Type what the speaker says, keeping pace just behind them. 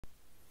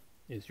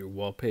Is your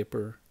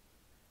wallpaper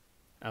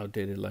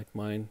outdated like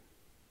mine?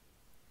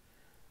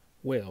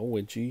 Well,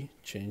 Widgy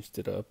changed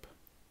it up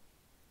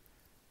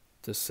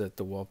to set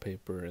the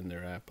wallpaper in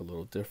their app a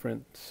little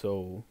different.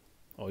 So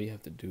all you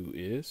have to do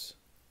is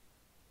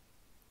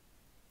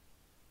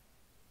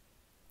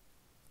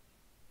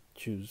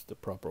choose the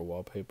proper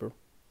wallpaper.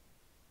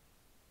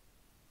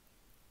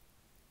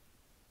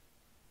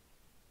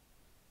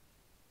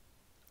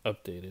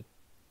 Updated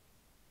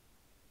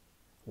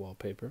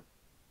wallpaper.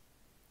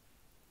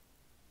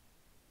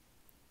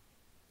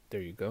 There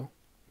you go.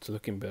 It's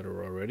looking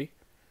better already.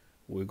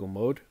 Wiggle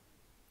mode.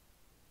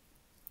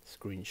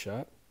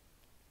 Screenshot.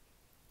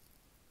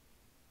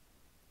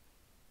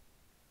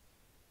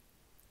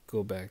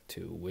 Go back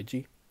to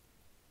Widgy.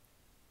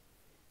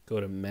 Go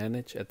to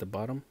manage at the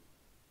bottom.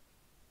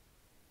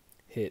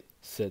 Hit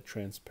set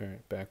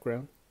transparent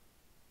background.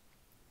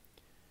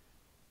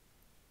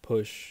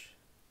 Push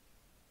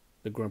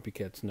the Grumpy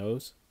Cat's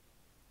nose.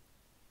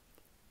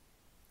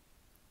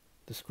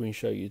 The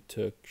screenshot you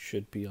took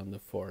should be on the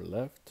far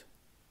left.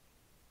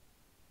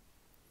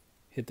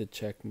 Hit the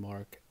check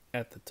mark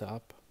at the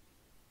top.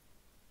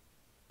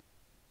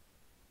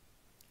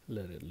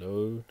 Let it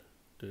load.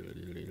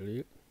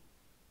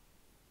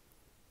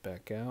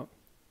 Back out.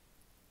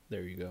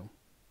 There you go.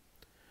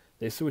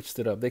 They switched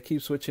it up. They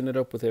keep switching it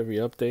up with every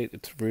update.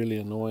 It's really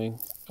annoying.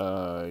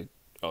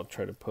 I'll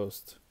try to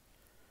post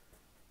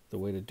the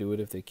way to do it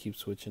if they keep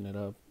switching it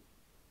up.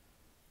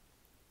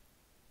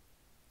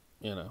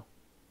 You know.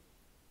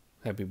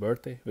 Happy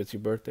birthday. If it's your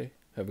birthday,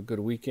 have a good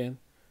weekend.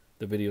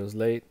 The video's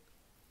late.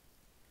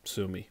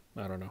 Sue me.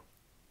 I don't know.